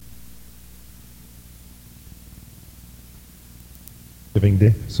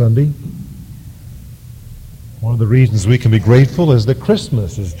Thanksgiving Day, Sunday. One of the reasons we can be grateful is that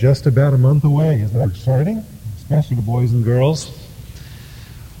Christmas is just about a month away. Isn't that exciting? Especially the boys and girls.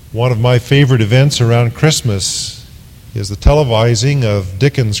 One of my favorite events around Christmas is the televising of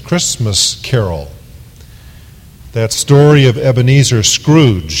Dickens' Christmas Carol. That story of Ebenezer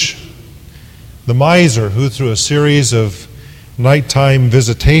Scrooge, the miser who through a series of nighttime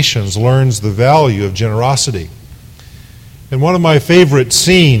visitations learns the value of generosity. And one of my favorite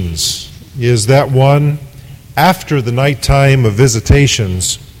scenes is that one after the nighttime of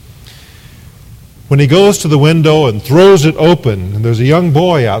visitations, when he goes to the window and throws it open, and there's a young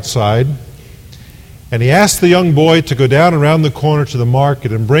boy outside, and he asks the young boy to go down around the corner to the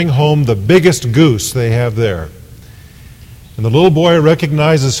market and bring home the biggest goose they have there. And the little boy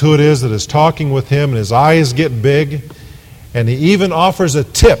recognizes who it is that is talking with him, and his eyes get big, and he even offers a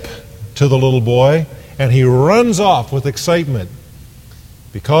tip to the little boy, and he runs off with excitement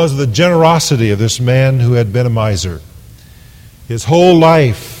because of the generosity of this man who had been a miser. His whole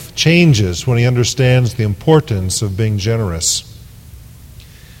life changes when he understands the importance of being generous.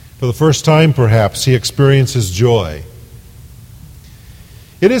 For the first time, perhaps, he experiences joy.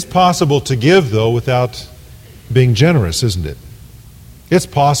 It is possible to give, though, without being generous, isn't it? It's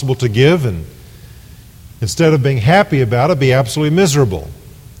possible to give and instead of being happy about it, be absolutely miserable.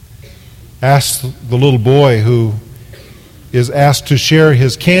 Ask the little boy who is asked to share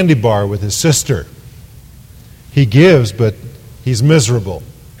his candy bar with his sister. He gives, but he's miserable.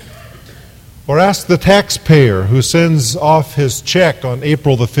 Or ask the taxpayer who sends off his check on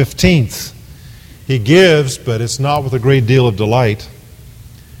April the 15th. He gives, but it's not with a great deal of delight.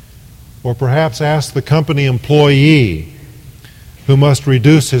 Or perhaps ask the company employee who must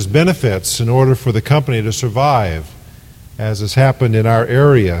reduce his benefits in order for the company to survive, as has happened in our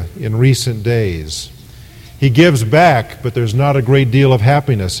area in recent days. He gives back, but there's not a great deal of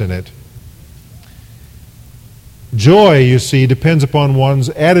happiness in it. Joy, you see, depends upon one's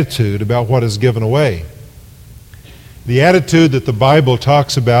attitude about what is given away. The attitude that the Bible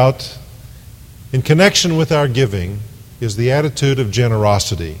talks about in connection with our giving is the attitude of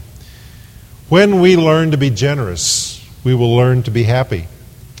generosity. When we learn to be generous, we will learn to be happy.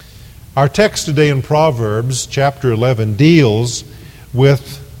 Our text today in Proverbs chapter 11 deals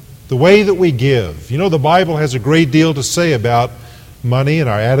with the way that we give. You know, the Bible has a great deal to say about money and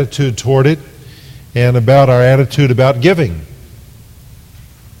our attitude toward it, and about our attitude about giving.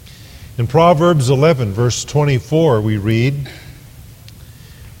 In Proverbs 11, verse 24, we read,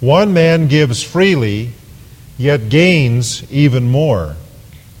 "One man gives freely, yet gains even more.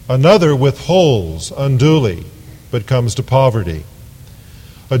 Another withholds unduly, but comes to poverty.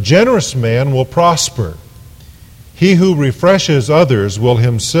 A generous man will prosper. He who refreshes others will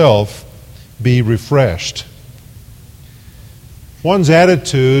himself be refreshed." One's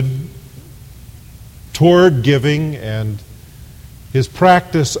attitude toward giving and his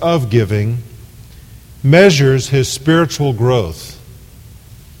practice of giving measures his spiritual growth.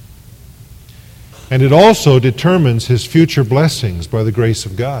 And it also determines his future blessings by the grace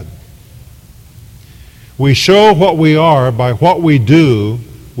of God. We show what we are by what we do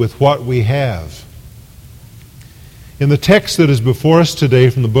with what we have. In the text that is before us today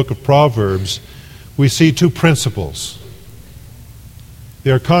from the book of Proverbs, we see two principles.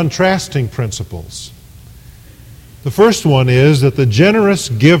 They are contrasting principles. The first one is that the generous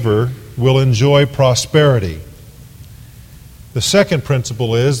giver will enjoy prosperity. The second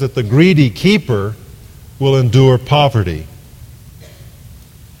principle is that the greedy keeper will endure poverty.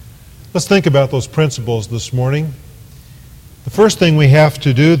 Let's think about those principles this morning. The first thing we have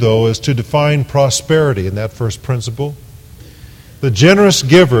to do, though, is to define prosperity in that first principle. The generous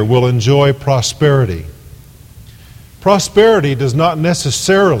giver will enjoy prosperity. Prosperity does not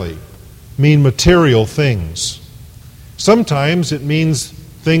necessarily mean material things. Sometimes it means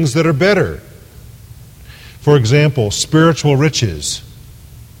things that are better. For example, spiritual riches,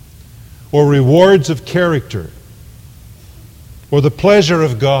 or rewards of character, or the pleasure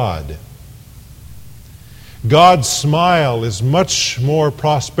of God. God's smile is much more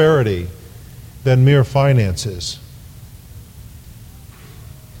prosperity than mere finances.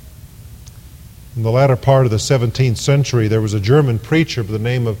 In the latter part of the 17th century, there was a German preacher by the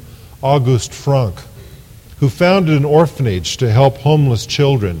name of August Frank who founded an orphanage to help homeless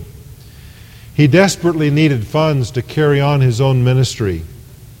children. He desperately needed funds to carry on his own ministry.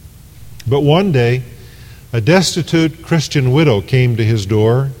 But one day, a destitute Christian widow came to his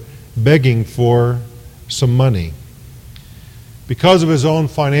door begging for some money. Because of his own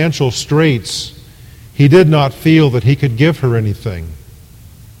financial straits, he did not feel that he could give her anything.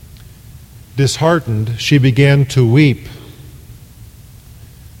 Disheartened, she began to weep.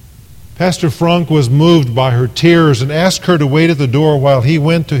 Pastor Frank was moved by her tears and asked her to wait at the door while he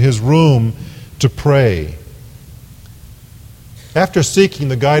went to his room to pray. After seeking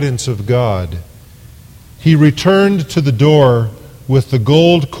the guidance of God, he returned to the door with the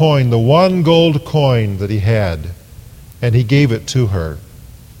gold coin, the one gold coin that he had, and he gave it to her,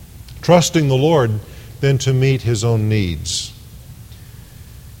 trusting the Lord then to meet his own needs.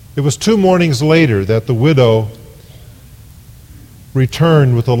 It was 2 mornings later that the widow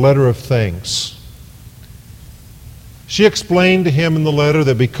returned with a letter of thanks. She explained to him in the letter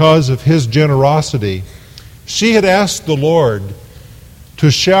that because of his generosity, she had asked the Lord to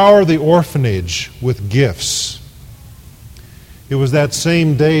shower the orphanage with gifts. It was that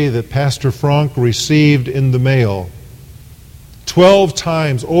same day that Pastor Frank received in the mail 12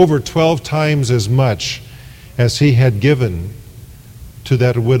 times, over 12 times as much as he had given to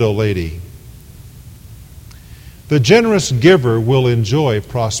that widow lady. The generous giver will enjoy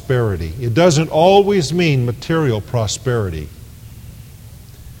prosperity. It doesn't always mean material prosperity,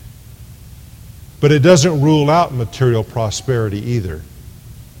 but it doesn't rule out material prosperity either.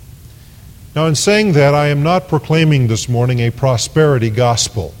 Now, in saying that, I am not proclaiming this morning a prosperity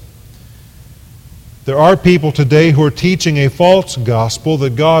gospel. There are people today who are teaching a false gospel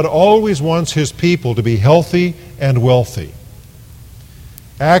that God always wants His people to be healthy and wealthy.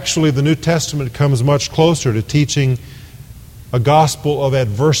 Actually, the New Testament comes much closer to teaching a gospel of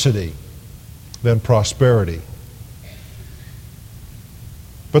adversity than prosperity.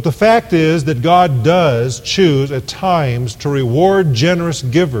 But the fact is that God does choose at times to reward generous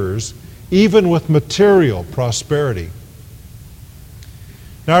givers even with material prosperity.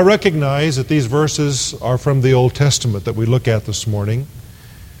 Now, I recognize that these verses are from the Old Testament that we look at this morning,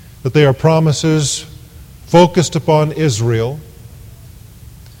 that they are promises focused upon Israel.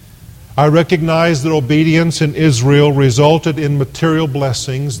 I recognize that obedience in Israel resulted in material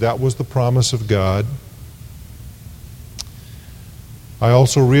blessings. That was the promise of God. I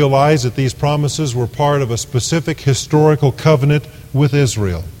also realize that these promises were part of a specific historical covenant with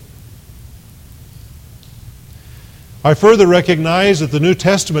Israel. I further recognize that the New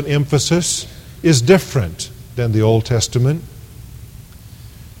Testament emphasis is different than the Old Testament.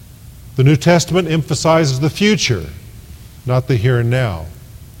 The New Testament emphasizes the future, not the here and now.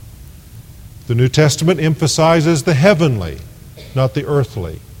 The New Testament emphasizes the heavenly, not the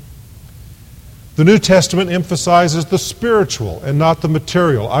earthly. The New Testament emphasizes the spiritual and not the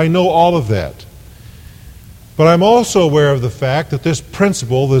material. I know all of that. But I'm also aware of the fact that this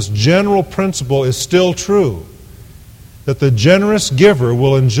principle, this general principle, is still true, that the generous giver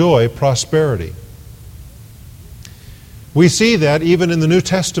will enjoy prosperity. We see that even in the New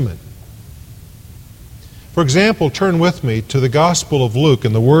Testament. For example, turn with me to the Gospel of Luke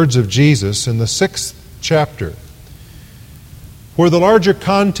and the words of Jesus in the 6th chapter, where the larger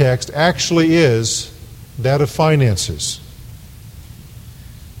context actually is that of finances.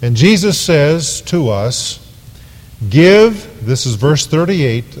 And Jesus says to us, give, this is verse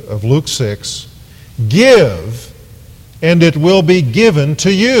 38 of Luke 6, give, and it will be given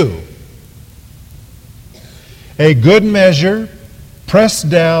to you. A good measure, pressed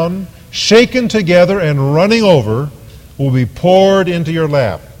down, shaken together, and running over, will be poured into your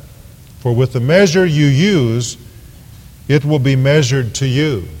lap. For with the measure you use, it will be measured to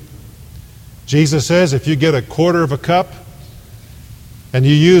you. Jesus says if you get a quarter of a cup and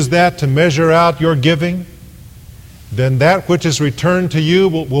you use that to measure out your giving, then that which is returned to you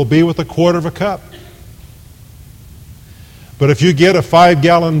will be with a quarter of a cup. But if you get a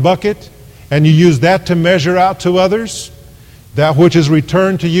 5-gallon bucket and you use that to measure out to others, that which is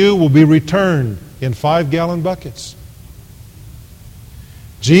returned to you will be returned in 5-gallon buckets.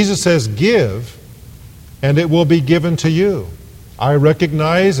 Jesus says, give, and it will be given to you. I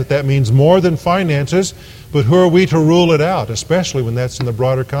recognize that that means more than finances, but who are we to rule it out, especially when that's in the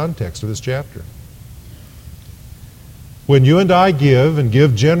broader context of this chapter? When you and I give, and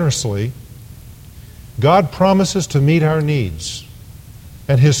give generously, God promises to meet our needs,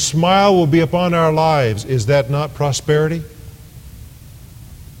 and His smile will be upon our lives. Is that not prosperity?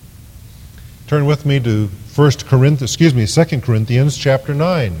 Turn with me to 2 Corinthians chapter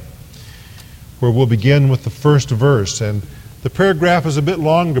 9, where we'll begin with the first verse. And the paragraph is a bit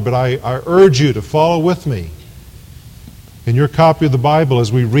longer, but I urge you to follow with me in your copy of the Bible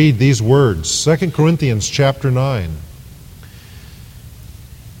as we read these words. 2 Corinthians chapter 9.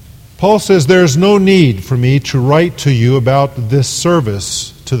 Paul says, there is no need for me to write to you about this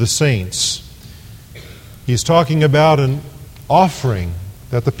service to the saints. He's talking about an offering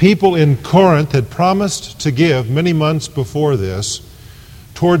that the people in Corinth had promised to give many months before this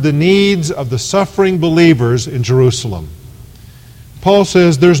toward the needs of the suffering believers in Jerusalem. Paul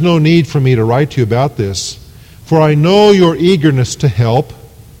says, "There's no need for me to write to you about this, for I know your eagerness to help,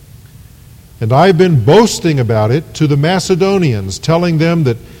 and I've been boasting about it to the Macedonians, telling them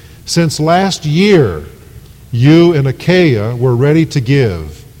that since last year you in Achaia were ready to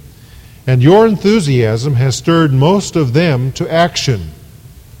give, and your enthusiasm has stirred most of them to action."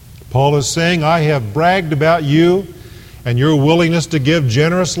 Paul is saying, I have bragged about you and your willingness to give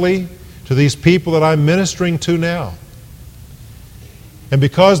generously to these people that I'm ministering to now. And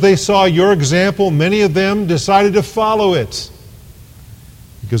because they saw your example, many of them decided to follow it.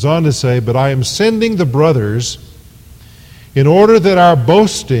 He goes on to say, "But I am sending the brothers in order that our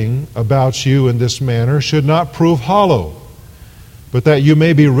boasting about you in this manner should not prove hollow, but that you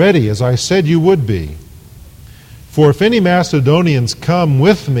may be ready as I said you would be. For if any Macedonians come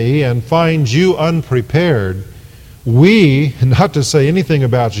with me and find you unprepared, we, not to say anything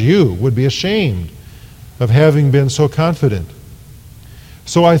about you, would be ashamed of having been so confident.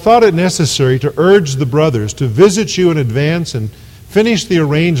 So I thought it necessary to urge the brothers to visit you in advance and finish the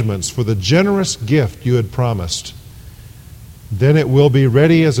arrangements for the generous gift you had promised. Then it will be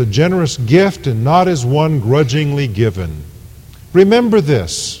ready as a generous gift and not as one grudgingly given. Remember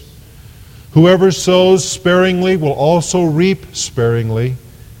this: whoever sows sparingly will also reap sparingly,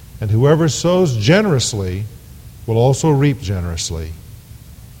 and whoever sows generously will also reap generously.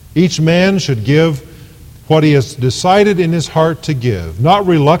 Each man should give what he has decided in his heart to give, not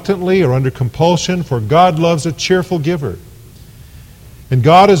reluctantly or under compulsion, for God loves a cheerful giver. And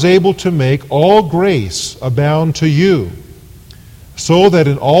God is able to make all grace abound to you, so that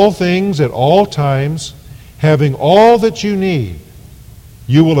in all things at all times, having all that you need,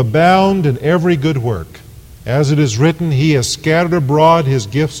 you will abound in every good work. As it is written, He has scattered abroad His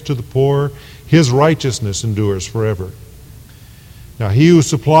gifts to the poor, His righteousness endures forever. Now He who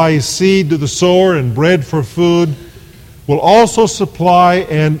supplies seed to the sower and bread for food will also supply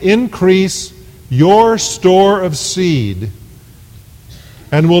and increase your store of seed,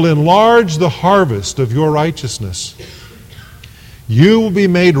 and will enlarge the harvest of your righteousness. You will be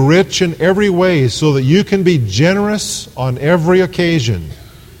made rich in every way, so that you can be generous on every occasion.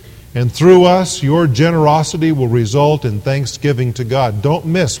 And through us, your generosity will result in thanksgiving to God. Don't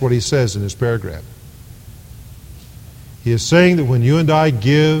miss what he says in this paragraph. He is saying that when you and I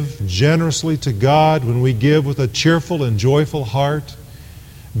give generously to God, when we give with a cheerful and joyful heart,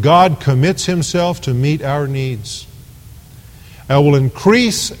 God commits Himself to meet our needs and will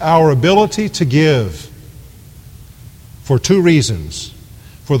increase our ability to give for two reasons: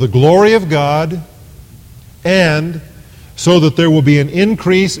 for the glory of God, and so that there will be an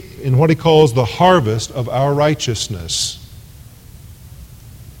increase in what he calls the harvest of our righteousness.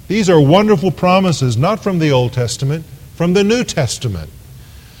 These are wonderful promises, not from the Old Testament, from the New Testament,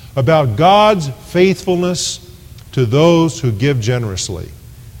 about God's faithfulness to those who give generously.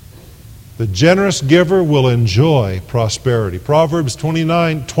 The generous giver will enjoy prosperity. Proverbs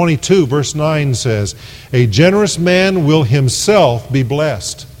 22, verse 9 says, "A generous man will himself be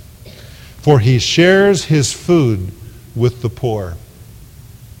blessed, for he shares his food with the poor."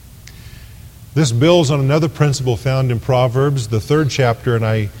 This builds on another principle found in Proverbs, the 3rd chapter, and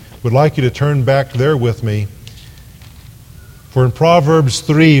I would like you to turn back there with me. For in Proverbs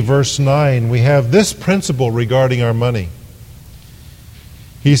 3, verse 9, we have this principle regarding our money.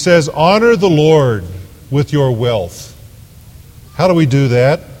 He says, "Honor the Lord with your wealth." How do we do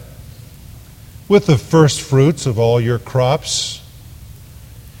that? With the first fruits of all your crops.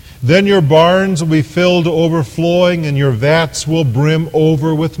 Then your barns will be filled to overflowing, and your vats will brim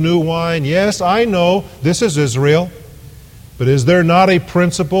over with new wine. Yes, I know this is Israel, but is there not a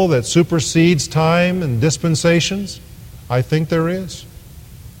principle that supersedes time and dispensations? I think there is.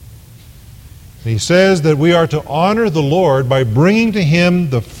 And he says that we are to honor the Lord by bringing to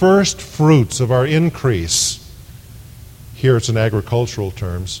Him the first fruits of our increase. Here it's in agricultural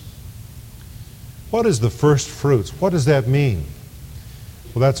terms. What is the first fruits? What does that mean?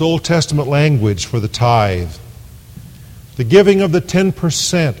 Well, that's Old Testament language for the tithe. The giving of the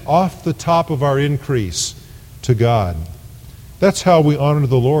 10% off the top of our increase to God. That's how we honor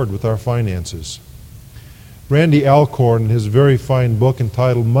the Lord with our finances. Randy Alcorn, in his very fine book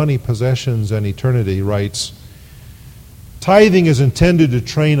entitled Money, Possessions, and Eternity, writes, "Tithing is intended to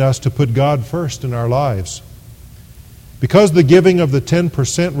train us to put God first in our lives. Because the giving of the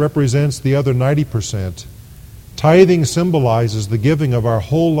 10% represents the other 90%, tithing symbolizes the giving of our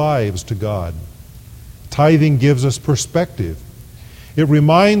whole lives to God. Tithing gives us perspective. It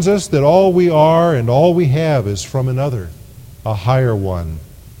reminds us that all we are and all we have is from another, a higher one.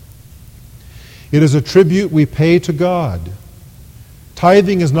 It is a tribute we pay to God.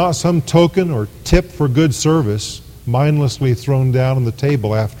 Tithing is not some token or tip for good service, mindlessly thrown down on the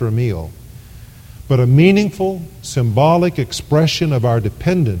table after a meal, but a meaningful, symbolic expression of our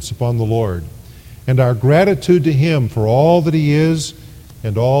dependence upon the Lord and our gratitude to Him for all that He is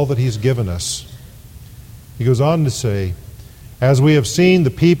and all that He's given us. He goes on to say, as we have seen,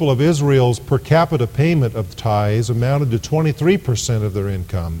 the people of Israel's per capita payment of tithes amounted to 23% of their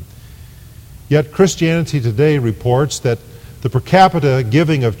income. Yet Christianity Today reports that the per capita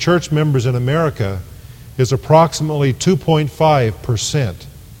giving of church members in America is approximately 2.5%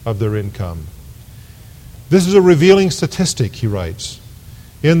 of their income. This is a revealing statistic, he writes,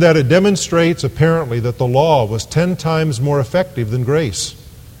 in that it demonstrates apparently that the law was 10 times more effective than grace.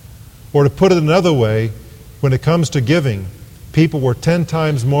 Or to put it another way, when it comes to giving, people were 10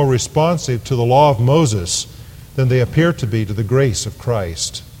 times more responsive to the law of Moses than they appear to be to the grace of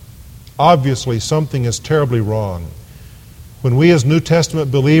Christ. Obviously, something is terribly wrong when we as New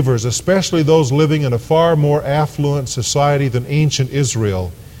Testament believers, especially those living in a far more affluent society than ancient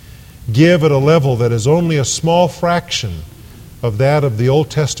Israel, give at a level that is only a small fraction of that of the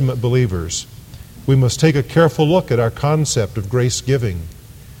Old Testament believers. We must take a careful look at our concept of grace giving.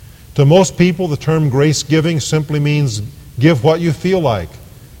 To most people, the term grace giving simply means give what you feel like.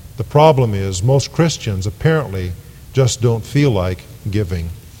 The problem is most Christians apparently just don't feel like giving.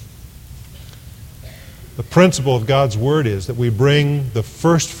 The principle of God's Word is that we bring the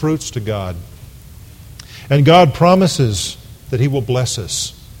first fruits to God. And God promises that He will bless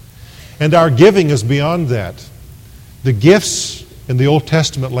us. And our giving is beyond that. The gifts in the Old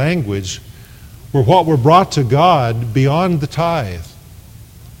Testament language were what were brought to God beyond the tithe.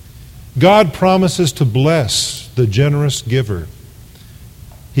 God promises to bless the generous giver.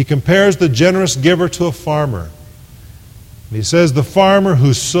 He compares the generous giver to a farmer. And He says, the farmer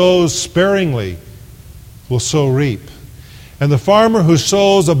who sows sparingly will so reap. And the farmer who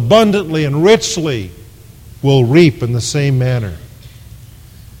sows abundantly and richly will reap in the same manner.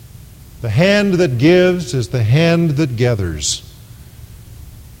 The hand that gives is the hand that gathers.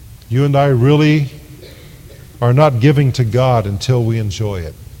 You and I really are not giving to God until we enjoy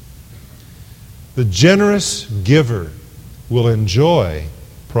it. The generous giver will enjoy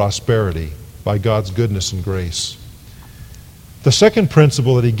prosperity by God's goodness and grace. The second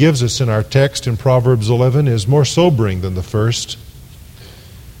principle that he gives us in our text in Proverbs 11 is more sobering than the first.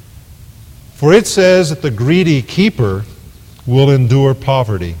 For it says that the greedy keeper will endure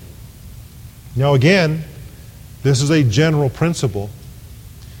poverty. Now again, this is a general principle.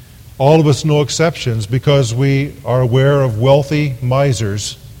 All of us know exceptions because we are aware of wealthy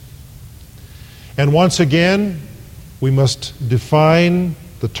misers. And once again, we must define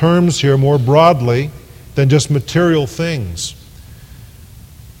the terms here more broadly than just material things.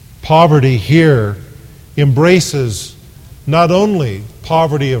 Poverty here embraces not only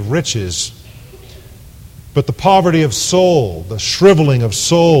poverty of riches, but the poverty of soul, the shriveling of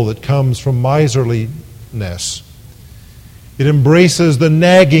soul that comes from miserliness. It embraces the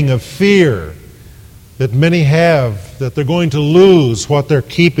nagging of fear that many have, that they're going to lose what they're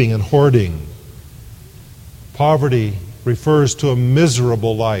keeping and hoarding. Poverty refers to a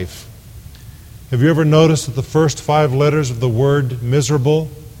miserable life. Have you ever noticed that the first 5 letters of the word miserable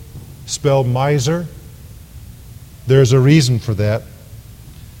spell miser? There's a reason for that.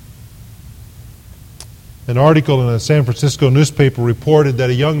 An article in a San Francisco newspaper reported that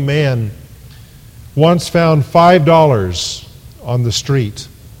a young man once found $5 on the street.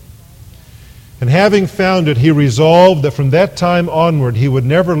 And having found it, he resolved that from that time onward he would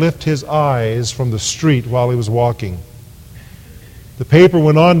never lift his eyes from the street while he was walking. The paper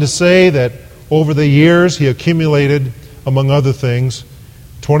went on to say that over the years he accumulated, among other things,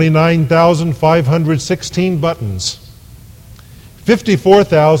 29,516 buttons,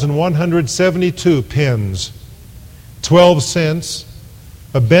 54,172 pins, 12 cents,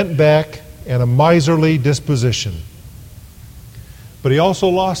 a bent back, and a miserly disposition. But he also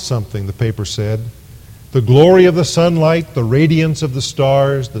lost something, the paper said. The glory of the sunlight, the radiance of the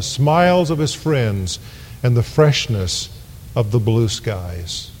stars, the smiles of his friends, and the freshness of the blue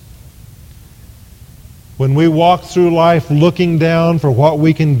skies. When we walk through life looking down for what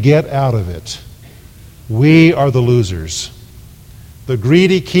we can get out of it, we are the losers. The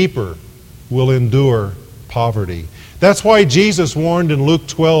greedy keeper will endure poverty. That's why Jesus warned in Luke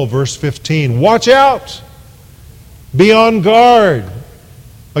 12, verse 15, watch out! Be on guard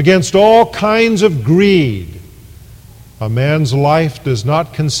against all kinds of greed. A man's life does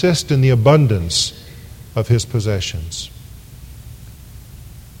not consist in the abundance of his possessions.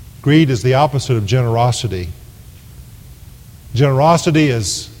 Greed is the opposite of generosity. Generosity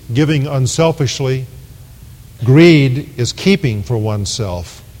is giving unselfishly. Greed is keeping for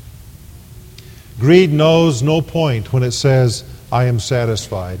oneself. Greed knows no point when it says, I am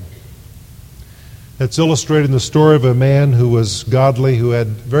satisfied. It's illustrated in the story of a man who was godly, who had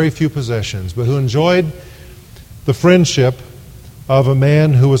very few possessions, but who enjoyed the friendship of a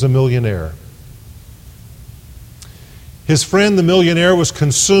man who was a millionaire. His friend, the millionaire, was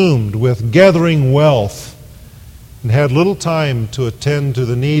consumed with gathering wealth and had little time to attend to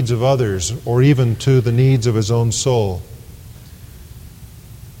the needs of others or even to the needs of his own soul.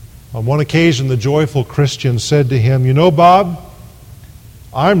 On one occasion, the joyful Christian said to him, "You know, Bob,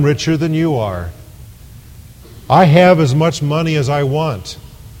 I'm richer than you are. I have as much money as I want,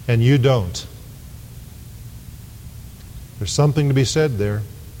 and you don't." There's something to be said there.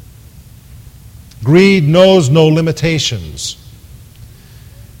 Greed knows no limitations.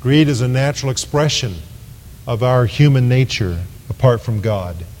 Greed is a natural expression of our human nature apart from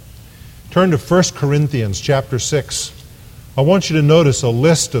God. Turn to 1 Corinthians chapter 6. I want you to notice a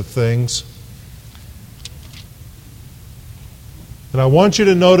list of things. And I want you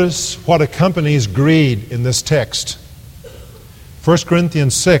to notice what accompanies greed in this text. 1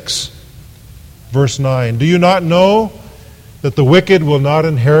 Corinthians 6, verse 9. Do you not know that the wicked will not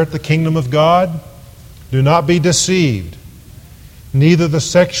inherit the kingdom of God? Do not be deceived. Neither the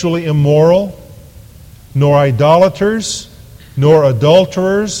sexually immoral, nor idolaters, nor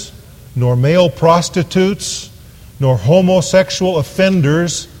adulterers, nor male prostitutes, nor homosexual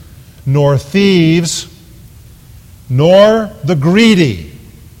offenders, nor thieves, nor the greedy,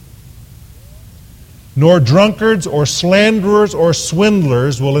 nor drunkards or slanderers or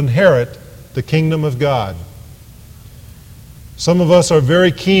swindlers will inherit the kingdom of God. Some of us are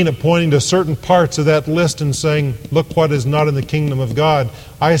very keen at pointing to certain parts of that list and saying, look what is not in the kingdom of God.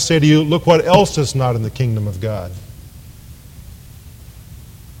 I say to you, look what else is not in the kingdom of God.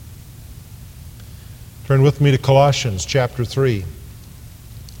 Turn with me to Colossians chapter 3.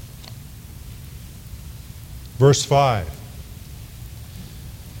 Verse 5.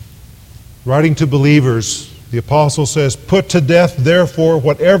 Writing to believers, the apostle says, "Put to death, therefore,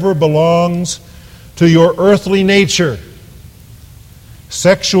 whatever belongs to your earthly nature: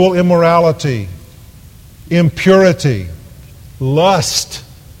 sexual immorality, impurity, lust."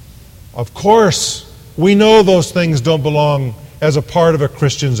 Of course, we know those things don't belong as a part of a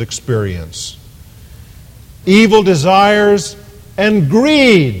Christian's experience. Evil desires and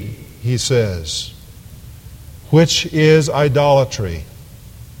greed, he says, which is idolatry.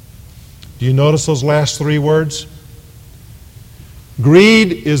 Do you notice those last three words?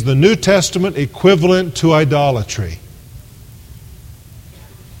 Greed is the New Testament equivalent to idolatry.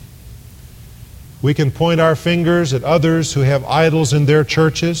 We can point our fingers at others who have idols in their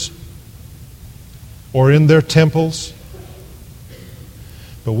churches or in their temples,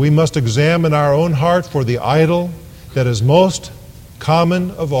 but we must examine our own heart for the idol that is most common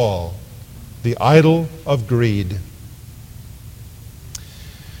of all, the idol of greed.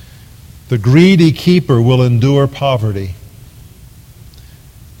 The greedy keeper will endure poverty.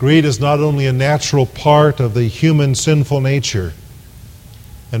 Greed is not only a natural part of the human sinful nature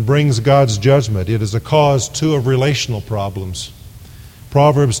and brings God's judgment, it is a cause, too, of relational problems.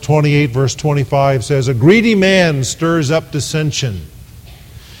 Proverbs 28, verse 25 says, "A greedy man stirs up dissension."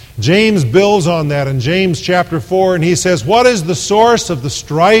 James builds on that in James chapter 4, and he says, "What is the source of the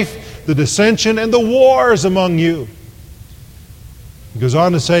strife, the dissension, and the wars among you?" He goes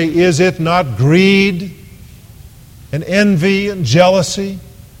on to say, "Is it not greed and envy and jealousy?"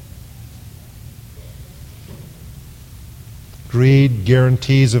 Greed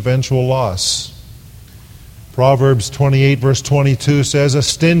guarantees eventual loss. Proverbs 28, verse 22 says, "A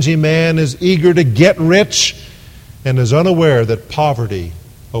stingy man is eager to get rich and is unaware that poverty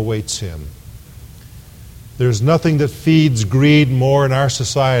awaits him." There's nothing that feeds greed more in our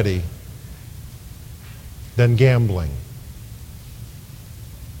society than gambling.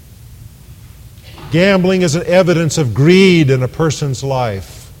 Gambling is an evidence of greed in a person's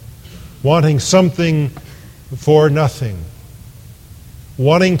life, wanting something for nothing,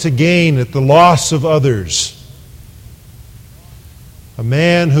 wanting to gain at the loss of others. A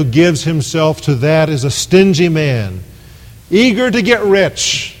man who gives himself to that is a stingy man, eager to get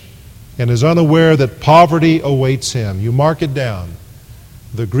rich, and is unaware that poverty awaits him. You mark it down.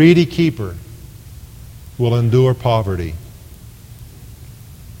 The greedy keeper will endure poverty.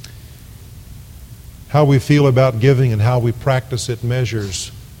 How we feel about giving and how we practice it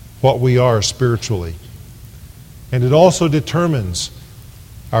measures what we are spiritually. And it also determines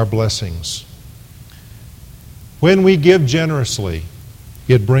our blessings. When we give generously,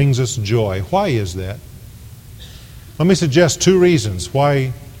 it brings us joy. Why is that? Let me suggest two reasons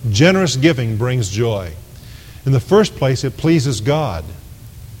why generous giving brings joy. In the first place, it pleases God.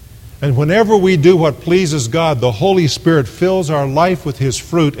 And whenever we do what pleases God, the Holy Spirit fills our life with His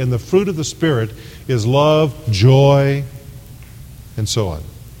fruit, and the fruit of the Spirit is love, joy, and so on.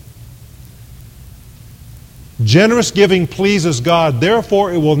 Generous giving pleases God,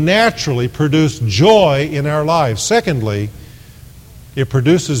 therefore it will naturally produce joy in our lives. Secondly, it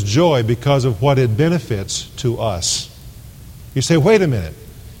produces joy because of what it benefits to us. You say, wait a minute,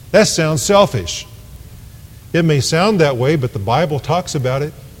 that sounds selfish. It may sound that way, but the Bible talks about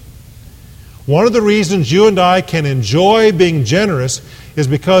it. One of the reasons you and I can enjoy being generous is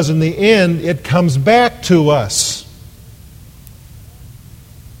because in the end it comes back to us.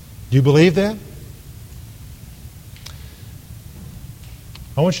 Do you believe that?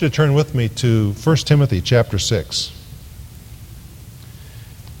 I want you to turn with me to 1 Timothy chapter 6.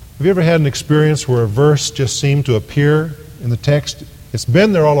 Have you ever had an experience where a verse just seemed to appear in the text? It's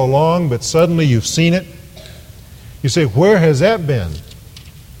been there all along, but suddenly you've seen it. You say, where has that been?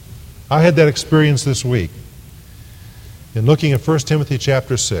 I had that experience this week in looking at 1 Timothy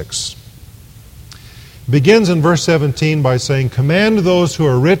chapter 6. It begins in verse 17 by saying, "Command those who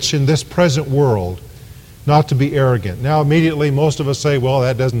are rich in this present world not to be arrogant." Now immediately most of us say, well,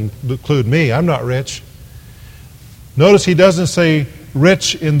 that doesn't include me. I'm not rich. Notice he doesn't say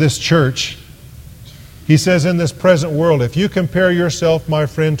rich in this church. He says in this present world. If you compare yourself, my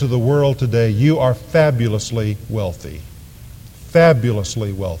friend, to the world today, you are fabulously wealthy.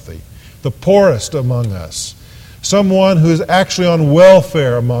 Fabulously wealthy. The poorest among us, someone who is actually on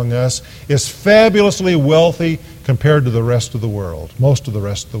welfare among us, is fabulously wealthy compared to the rest of the world, most of the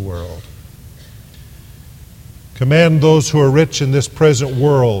rest of the world. Command those who are rich in this present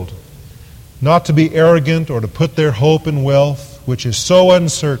world not to be arrogant or to put their hope in wealth, which is so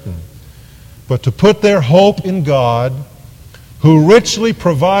uncertain, but to put their hope in God, who richly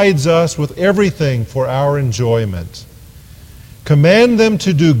provides us with everything for our enjoyment. Command them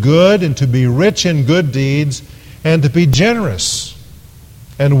to do good and to be rich in good deeds and to be generous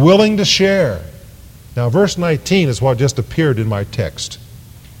and willing to share. Now, verse 19 is what just appeared in my text,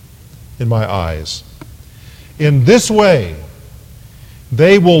 in my eyes. In this way,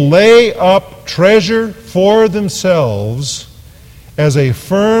 they will lay up treasure for themselves as a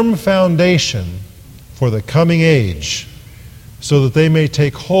firm foundation for the coming age, so that they may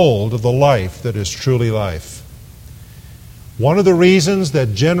take hold of the life that is truly life. One of the reasons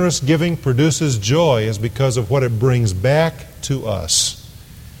that generous giving produces joy is because of what it brings back to us.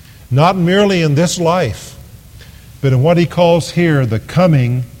 Not merely in this life, but in what he calls here the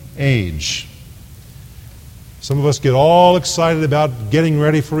coming age. Some of us get all excited about getting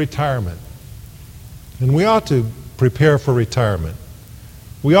ready for retirement. And we ought to prepare for retirement.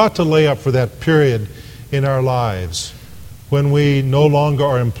 We ought to lay up for that period in our lives when we no longer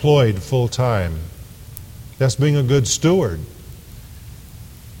are employed full time. That's being a good steward.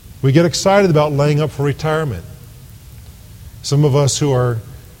 We get excited about laying up for retirement. Some of us who are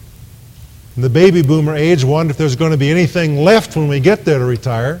in the baby boomer age wonder if there's going to be anything left when we get there to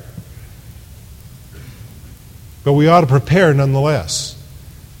retire. But we ought to prepare nonetheless.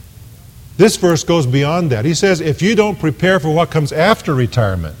 This verse goes beyond that. He says, if you don't prepare for what comes after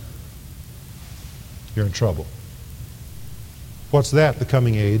retirement, you're in trouble. What's that? The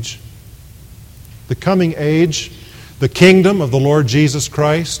coming age. The coming age, the kingdom of the Lord Jesus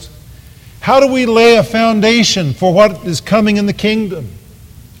Christ. How do we lay a foundation for what is coming in the kingdom?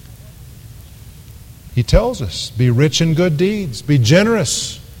 He tells us, be rich in good deeds, be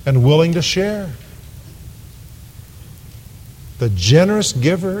generous and willing to share. The generous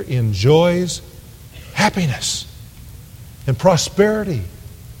giver enjoys happiness and prosperity,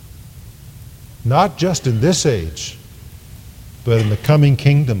 not just in this age, but in the coming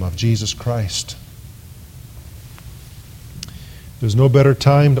kingdom of Jesus Christ. There's no better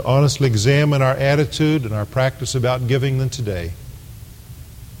time to honestly examine our attitude and our practice about giving than today.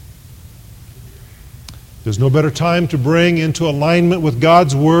 There's no better time to bring into alignment with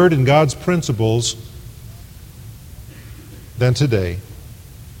God's Word and God's principles than today.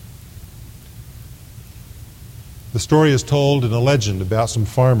 The story is told in a legend about some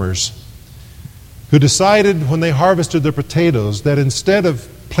farmers who decided when they harvested their potatoes that instead of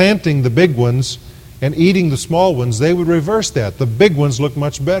planting the big ones and eating the small ones, they would reverse that. The big ones look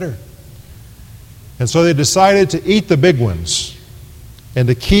much better. And so they decided to eat the big ones and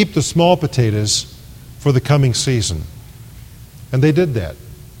to keep the small potatoes for the coming season. And they did that.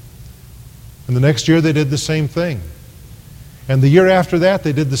 And the next year they did the same thing. And the year after that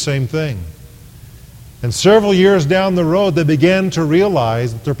they did the same thing. And several years down the road they began to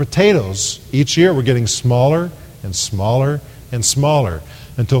realize that their potatoes each year were getting smaller and smaller and smaller,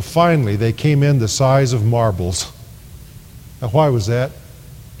 until finally they came in the size of marbles. Now why was that?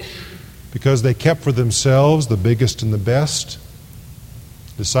 because they kept for themselves the biggest and the best,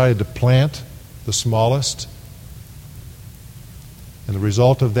 decided to plant the smallest, and the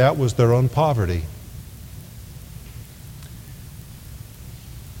result of that was their own poverty.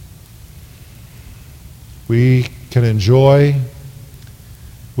 We can enjoy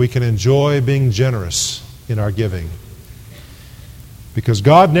being generous in our giving, because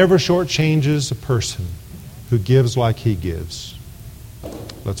God never shortchanges a person who gives like He gives.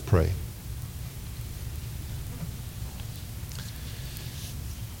 Let's pray.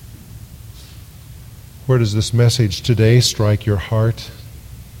 Where does this message today strike your heart?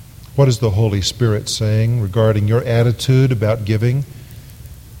 What is the Holy Spirit saying regarding your attitude about giving,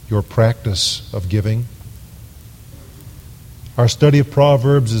 your practice of giving? Our study of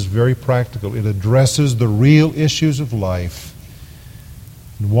Proverbs is very practical. It addresses the real issues of life.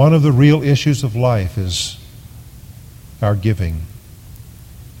 And one of the real issues of life is our giving.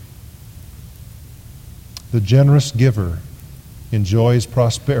 The generous giver enjoys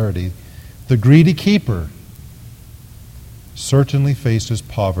prosperity. The greedy keeper certainly faces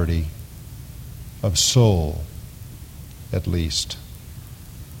poverty, of soul at least.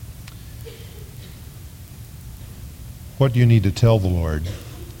 What do you need to tell the Lord?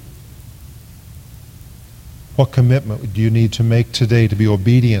 What commitment do you need to make today to be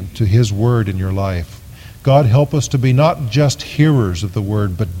obedient to His word in your life? God, help us to be not just hearers of the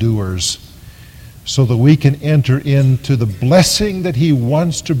word, but doers, so that we can enter into the blessing that He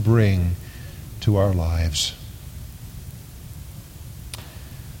wants to bring to our lives.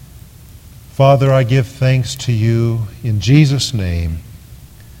 Father, I give thanks to You in Jesus' name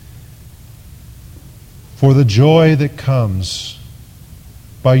for the joy that comes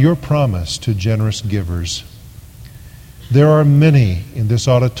by Your promise to generous givers. There are many in this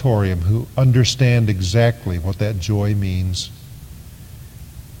auditorium who understand exactly what that joy means.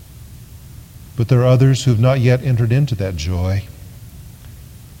 But there are others who have not yet entered into that joy.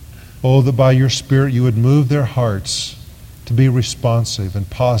 Oh, that by Your Spirit You would move their hearts to be responsive and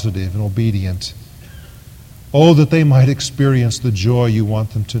positive and obedient. Oh, that they might experience the joy You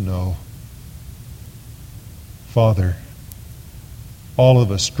want them to know. Father, all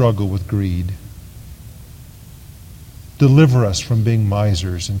of us struggle with greed. Deliver us from being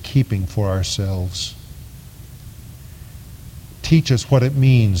misers and keeping for ourselves. Teach us what it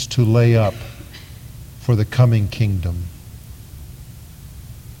means to lay up for the coming kingdom.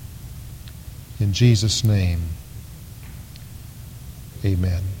 In Jesus' name,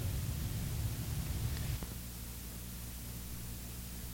 amen.